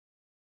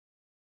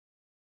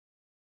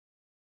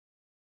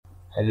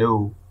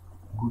Hello,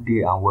 good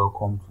day and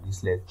welcome to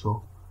this lecture.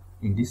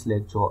 In this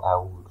lecture, I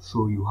will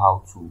show you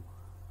how to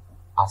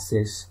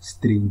access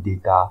stream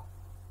data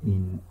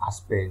in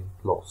Aspen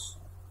Plus,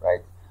 right?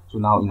 So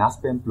now in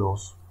Aspen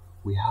Plus,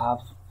 we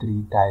have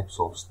three types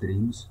of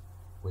streams.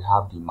 We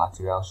have the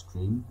material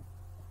stream,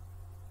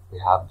 we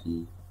have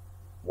the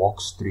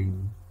work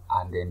stream,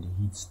 and then the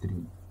heat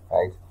stream,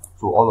 right?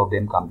 So all of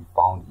them can be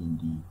found in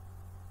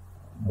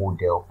the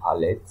model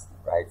palette,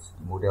 right?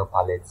 The model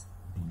palette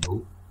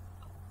below.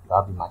 You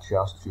have the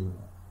material stream,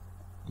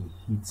 the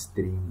heat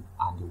stream,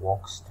 and the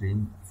work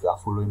stream. If you are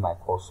following my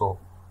cursor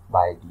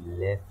by the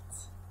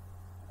left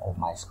of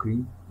my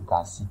screen, you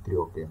can see three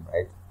of them,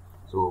 right?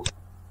 So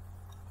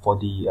for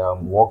the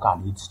work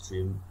and heat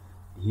stream,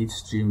 the heat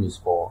stream is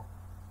for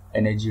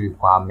energy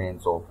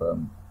requirements of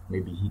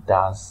maybe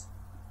heaters,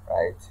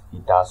 right?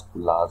 Heaters,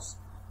 coolers,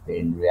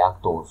 then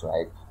reactors,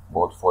 right?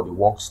 But for the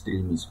work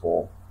stream is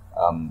for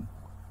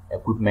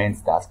equipment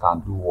that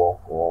can do work,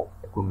 or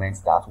equipment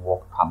that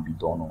work can be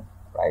done on,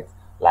 right?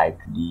 Like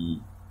the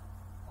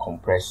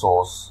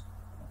compressors,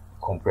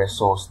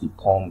 the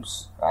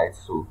pumps, right?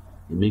 So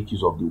they make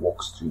use of the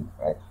work stream,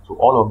 right? So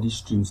all of these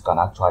streams you can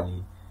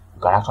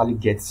actually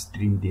get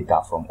stream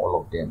data from all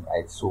of them,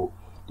 right? So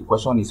the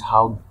question is,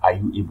 how are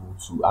you able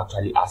to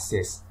actually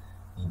access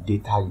the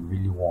data you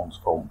really want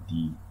from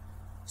the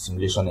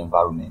simulation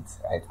environment,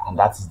 right? And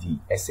that is the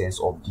essence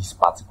of this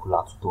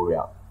particular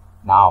tutorial.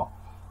 Now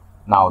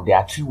there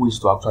are three ways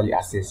to actually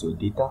access your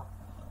data.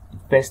 The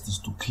first is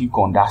to click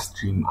on that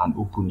stream and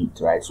open it,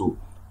 right? So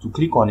to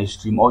click on a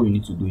stream, all you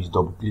need to do is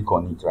double click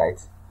on it, right?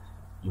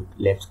 You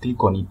left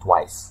click on it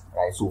twice,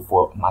 right? So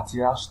for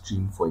material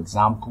stream, for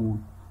example,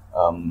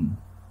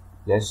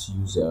 let's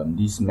use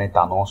this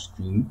methanol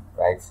stream,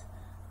 right?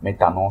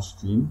 Methanol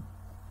stream.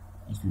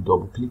 If you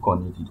double click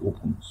on it, it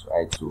opens,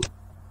 right? So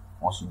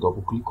once you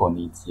double click on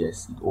it,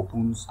 yes, it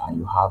opens and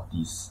you have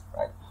this,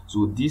 right?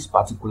 So this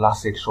particular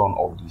section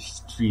of the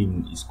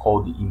stream is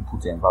called the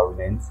input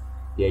environment.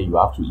 Here you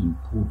have to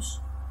input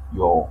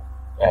your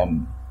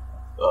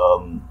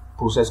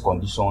process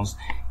conditions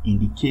in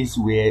the case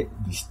where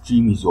the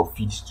stream is your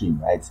feed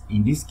stream, right?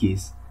 In this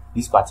case,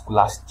 this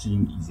particular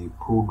stream is a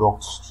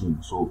product stream,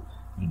 so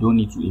you don't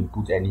need to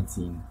input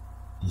anything.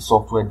 The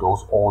software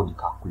does all the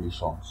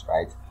calculations,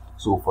 right?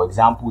 So for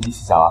example,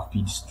 this is our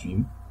feed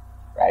stream,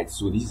 right?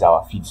 So this is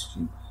our feed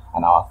stream,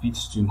 and our feed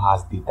stream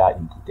has data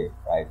inputted,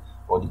 right?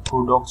 But the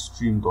product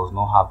stream does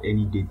not have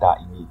any data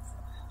in it.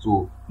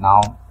 So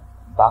now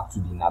back to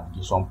the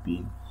navigation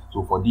pane.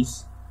 So for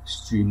this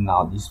stream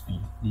now,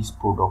 this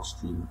product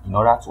stream, in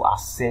order to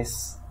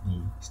access the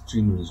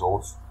stream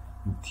results,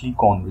 you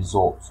click on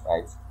results,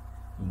 right?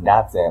 In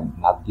that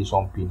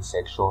navigation pane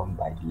section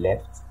by the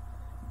left,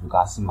 you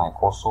can see my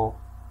cursor.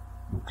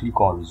 You click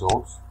on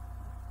results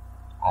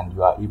and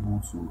you are able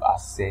to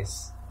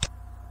access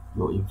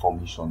your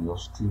information, your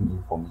stream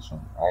information,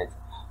 right?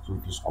 So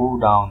if you scroll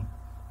down,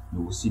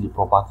 you will see the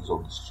properties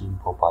of the stream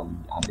properly,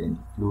 and then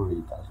the flow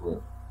rate as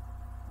well,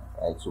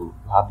 right? So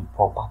you have the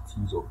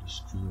properties of the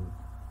stream,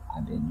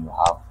 and then you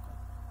have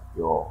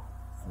your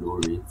flow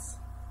rates,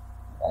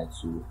 right?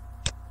 So you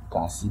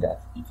can see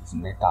that it is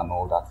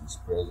methanol that is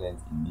present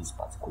in this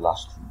particular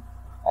stream,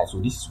 right?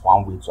 So this is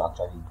one way to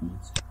actually do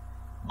it.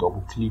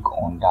 Double click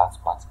on that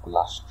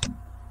particular stream.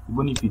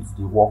 Even if it's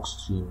the work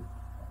stream,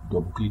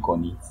 double click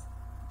on it,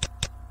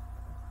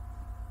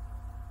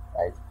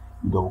 right?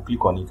 You double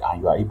click on it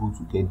and you are able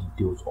to get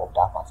details of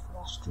that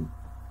particular stream,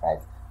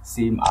 right?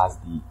 Same as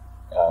the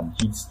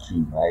heat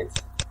stream, right?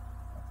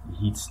 The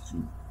heat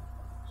stream.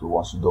 So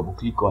once you double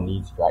click on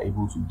it, you are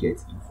able to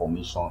get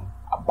information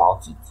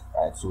about it,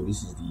 right? So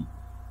this is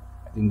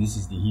I think this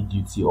is the heat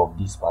duty of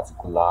this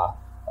particular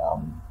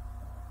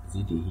is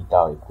it a heater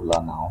or a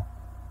cooler now?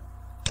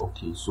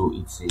 Okay, so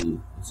it's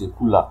a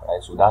cooler,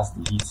 right? So that's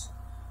the heat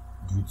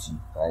duty,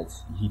 right?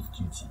 The heat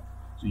duty.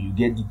 So you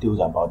get details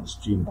about the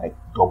stream by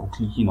double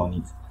clicking on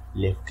it,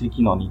 left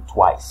clicking on it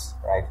twice,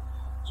 right?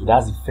 So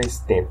that's the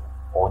first step,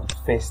 or the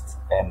first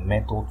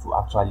method to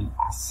actually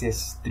access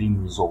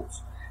stream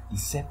results. The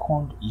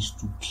second is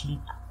to click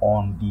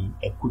on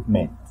the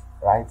equipment,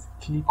 right?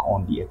 Click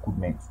on the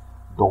equipment,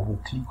 double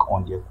click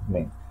on the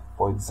equipment.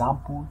 For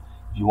example,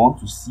 if you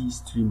want to see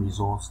stream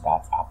results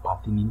that are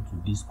pertaining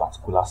to this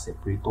particular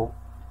separator,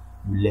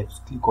 you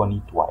left click on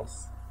it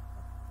twice,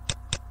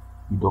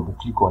 you double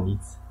click on it,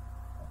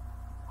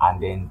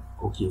 and then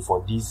okay,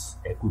 for this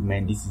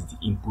equipment, this is the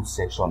input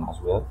section as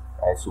well,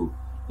 right? So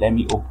let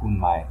me open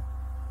my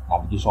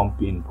navigation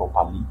pane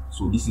properly.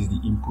 So this is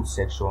the input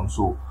section.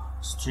 So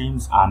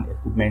streams and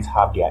equipment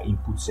have their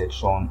input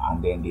section,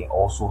 and then they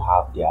also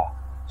have their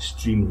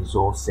stream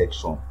results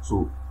section.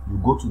 So you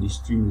go to the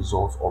stream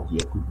results of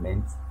the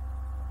equipment,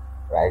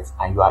 right,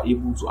 and you are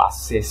able to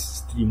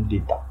access stream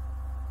data,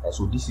 right?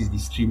 So this is the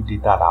stream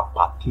data that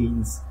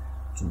pertains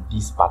to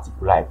this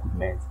particular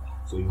equipment.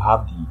 So you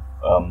have the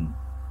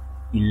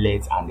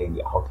inlet and then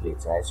the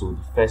outlet, right? So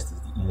the first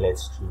is the inlet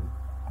stream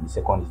and the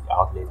second is the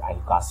outlet, and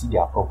you can see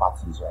their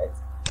properties, right,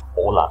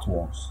 all at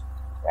once.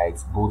 right?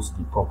 Both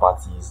the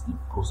properties, the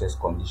process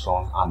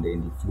conditions, and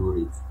then the flow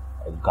rate.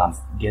 You can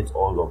get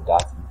all of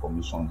that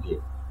information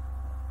here,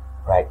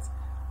 right?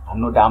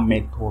 Another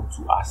method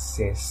to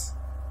access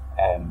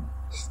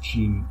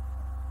stream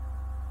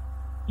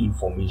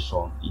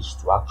information is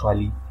to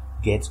actually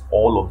get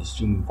all of the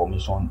stream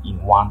information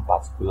in one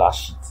particular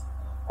sheet,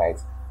 right?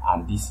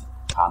 And this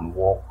can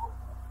work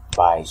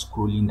by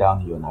scrolling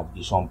down your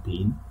navigation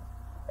pane.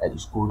 You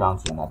scroll down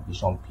to your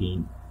navigation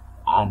pane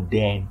and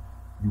then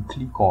you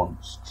click on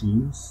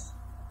streams.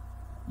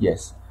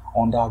 Yes,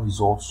 under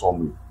result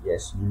summary.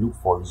 Yes, you look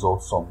for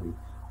result summary.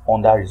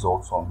 Under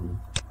result summary,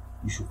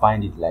 you should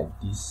find it like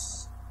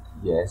this.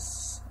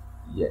 Yes.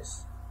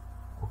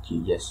 Okay,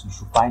 yes, you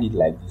should find it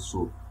like this.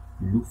 So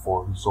you look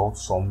for result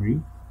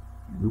summary,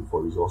 and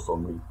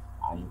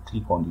you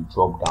click on the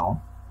drop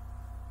down.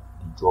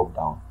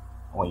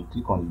 When you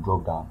click on the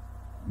drop down,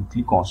 you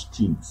click on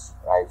streams,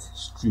 right?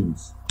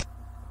 Streams.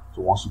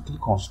 So once you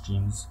click on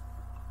streams,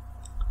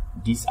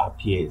 this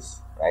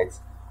appears, right?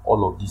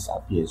 All of this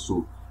appears.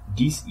 So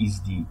this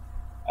is the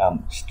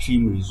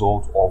stream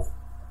result of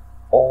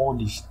all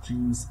the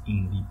streams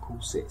in the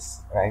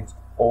process, right?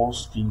 All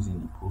streams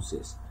in the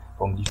process,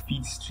 from the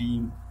feed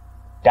stream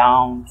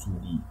down to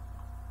the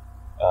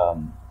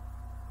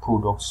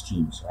product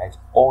streams, right?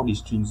 All the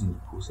streams in the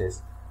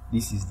process.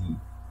 This is the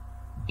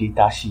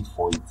data sheet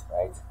for it,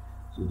 right?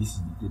 So this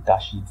is the data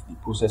sheet, the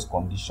process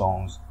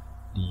conditions,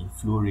 the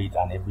flow rate,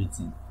 and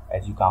everything,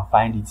 right? You can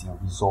find it in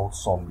result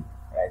summary,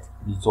 right?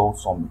 Result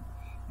summary.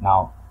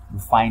 Now you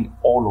find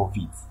all of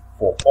it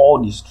for all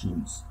the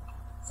streams,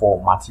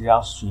 for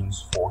material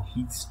streams, for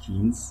heat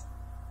streams,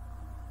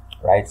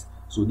 right?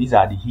 So these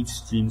are the heat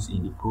streams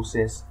in the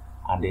process,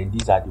 and then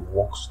these are the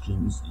work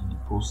streams in the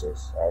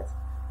process, right?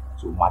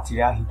 So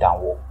material, heat,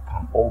 and work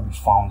can all be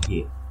found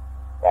here,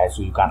 right?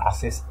 So you can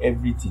access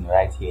everything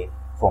right here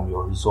from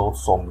your result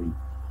summary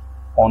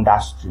under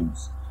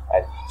streams,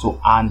 right? So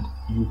and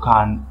you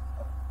can,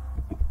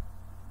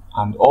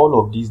 and all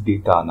of this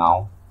data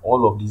now,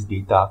 all of this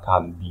data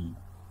can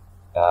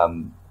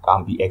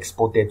be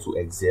exported to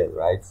Excel,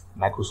 right?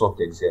 Microsoft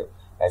Excel.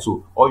 Right?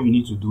 So all you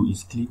need to do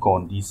is click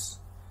on this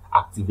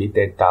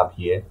activated tab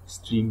here,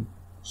 stream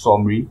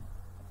summary.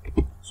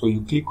 So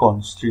you click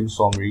on stream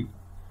summary,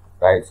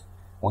 right?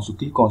 Once you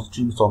click on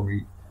stream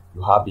summary,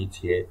 you have it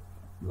here.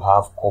 You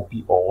have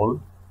copy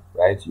all,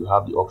 right? You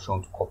have the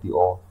option to copy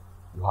all.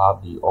 You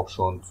have the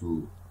option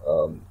to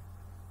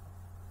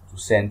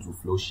send to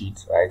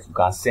flowsheet, right? You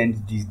can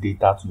send this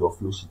data to your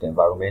flowsheet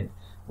environment,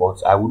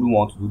 but I wouldn't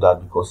want to do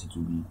that because it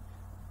will be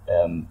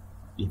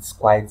it's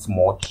quite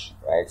much,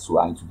 right? So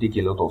and it will take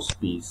a lot of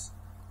space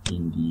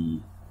in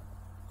the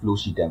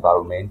flowsheet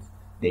environment.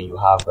 Then you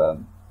have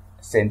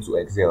send to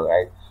Excel,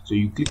 right? So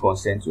you click on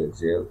send to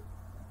Excel.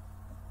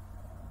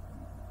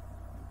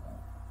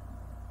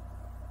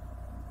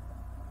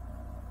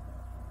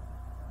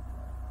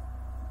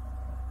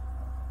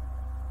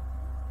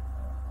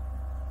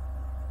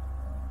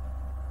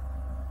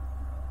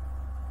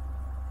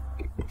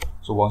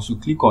 So once you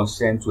click on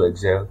send to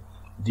Excel,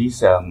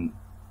 this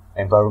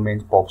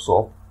environment pops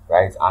up,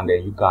 right? And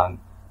then you can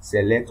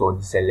select or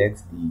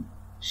deselect the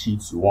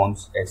sheets you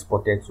want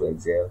exported to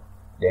Excel.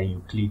 Then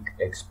you click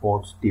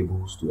export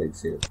tables to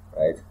Excel,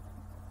 right?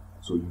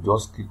 So you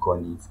just click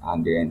on it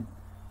and then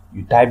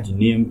you type the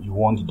name you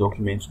want the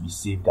document to be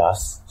saved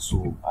as.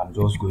 So I'm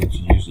just going to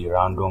use a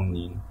random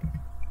name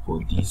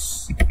for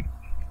this.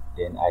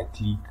 Then I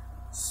click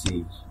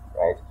save,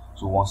 right?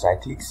 So once I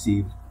click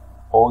save,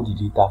 all the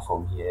data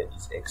from here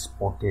is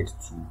exported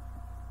to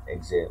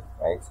Excel,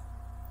 right?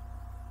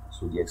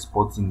 So the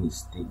exporting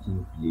is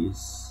taking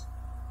place.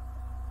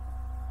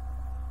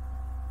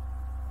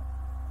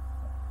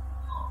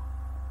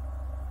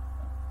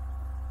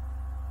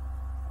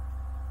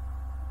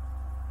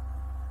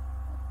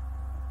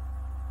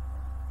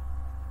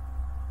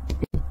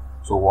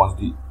 So once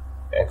the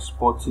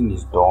exporting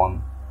is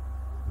done,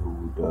 you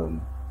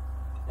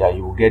would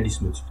you will get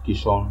this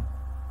notification,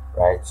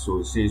 right? So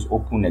it says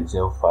open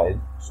Excel file.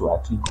 So I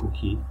click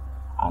OK,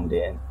 and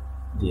then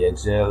the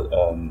Excel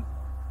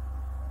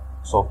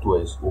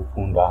software is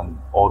opened and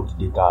all the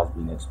data has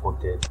been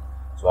exported.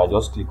 So I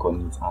just click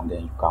on it and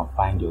then you can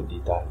find your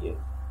data here,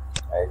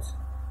 right?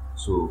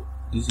 So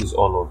this is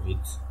all of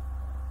it.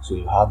 So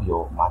you have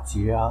your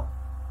material.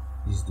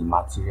 This is the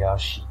material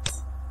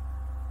sheet,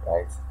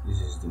 right?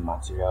 This is the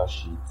material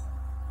sheet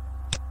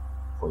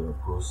for your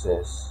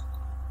process.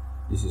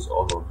 This is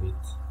all of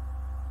it,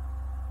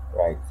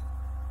 right?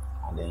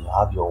 And then you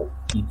have your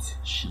heat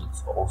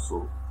sheet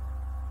also,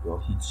 your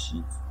heat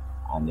sheet,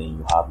 and then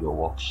you have your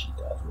work sheet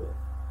as well.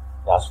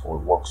 That's for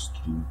work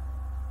stream.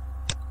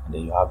 And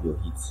then you have your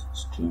heat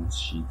stream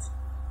sheet,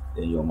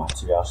 then your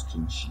material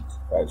stream sheet,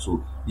 right?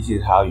 So this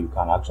is how you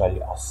can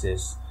actually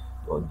access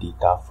your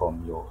data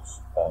from your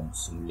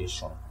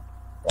simulation,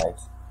 right?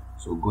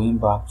 So going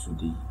back to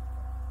the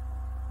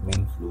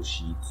main flow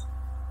sheet,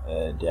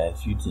 there are a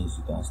few things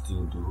you can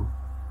still do.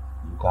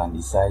 You can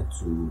decide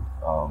to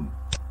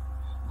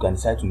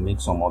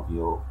make some of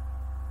your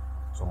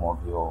some of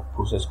your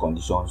process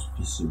conditions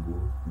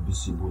visible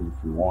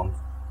if you want.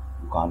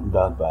 You can do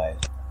that by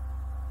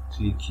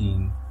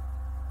clicking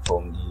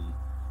from the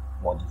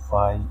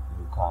modify.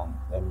 You can,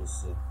 let me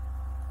see,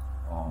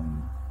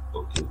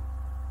 okay,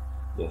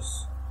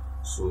 yes,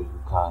 so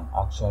you can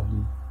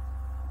actually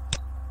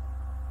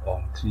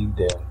click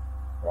them,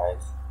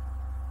 right,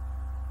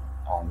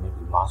 and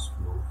maybe mass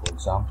flow, for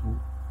example,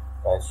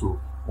 right. So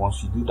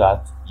once you do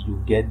that,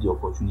 you get the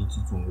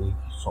opportunity to make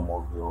some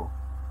of your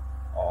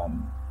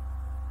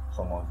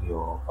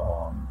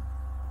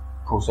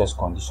process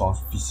conditions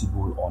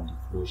visible on the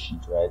flow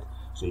sheet, right?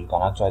 So you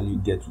can actually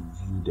get to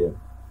view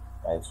them,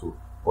 right? So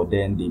but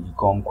then they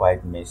become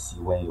quite messy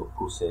when your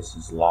process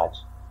is large,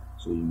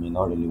 so you may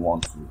not really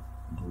want to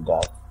do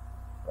that,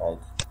 right?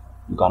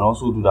 You can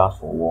also do that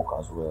for work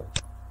as well,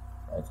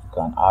 right? You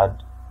can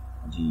add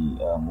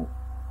the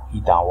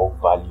heat and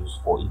work values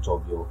for each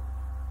of your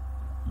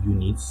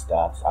units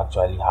that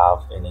actually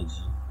have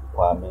energy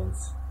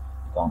requirements.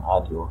 You can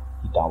add your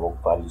heat and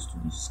work values to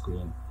the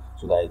screen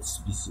so that it's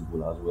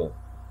visible as well,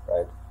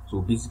 right?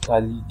 So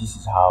basically this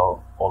is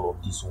how all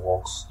of this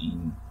works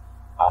in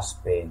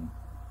Aspen,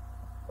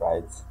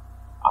 right?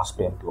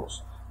 Aspen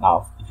Plus.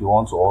 Now if you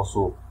want to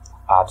also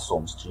add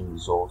some stream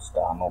results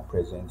that are not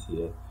present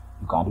here,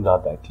 you can do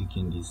that by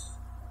clicking this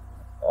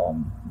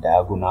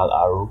diagonal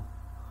arrow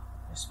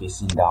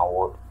spacing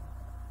downward,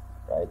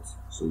 right?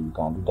 So you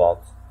can do that,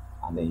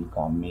 and then you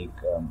can make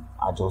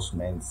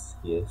adjustments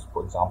here.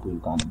 For example, you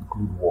can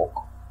include work,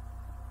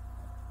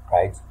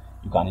 right?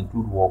 You can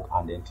include work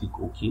and then click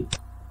OK,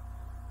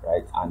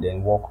 right? And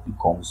then work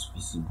becomes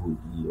visible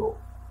in your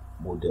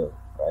model,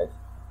 right?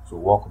 So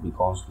work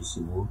becomes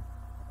visible,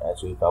 right?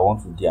 So if I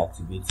want to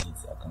deactivate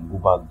it, I can go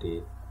back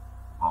there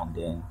and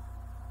then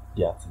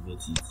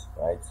deactivate it,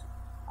 right?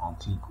 And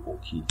click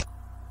OK,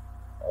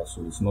 right?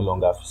 So it's no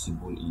longer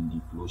visible in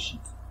the flow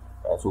sheet,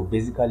 right? So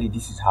basically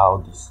this is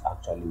how this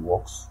actually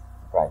works,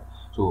 right?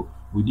 So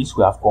with this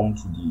we have come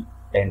to the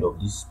end of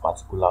this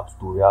particular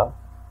tutorial,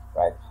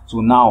 right?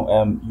 So now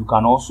you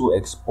can also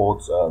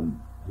export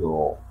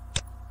your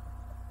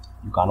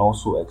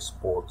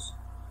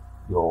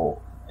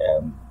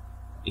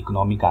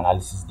economic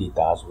analysis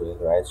data as well,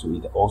 right? So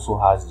it also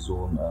has its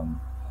own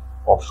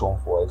option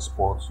for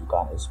export. You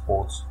can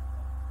export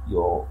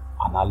your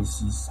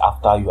analysis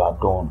after you are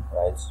done,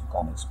 right? You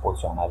can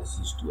export your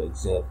analysis to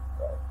Excel,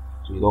 right?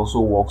 So it also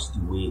works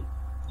the way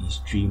the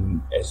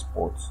stream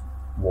export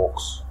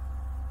works.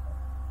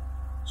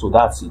 So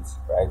that's it,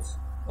 right?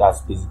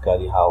 That's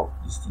basically how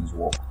these things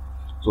work.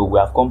 So we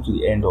have come to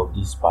the end of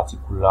this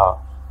particular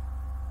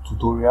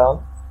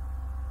tutorial,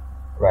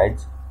 right?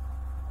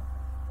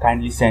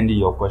 Kindly send in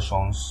your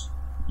questions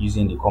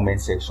using the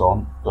comment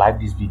section, like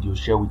this video,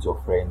 share with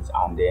your friends,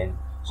 and then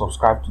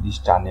subscribe to this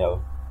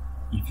channel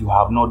if you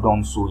have not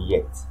done so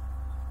yet.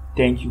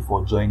 Thank you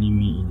for joining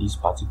me in this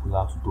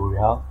particular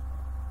tutorial.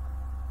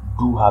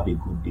 Do have a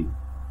good day.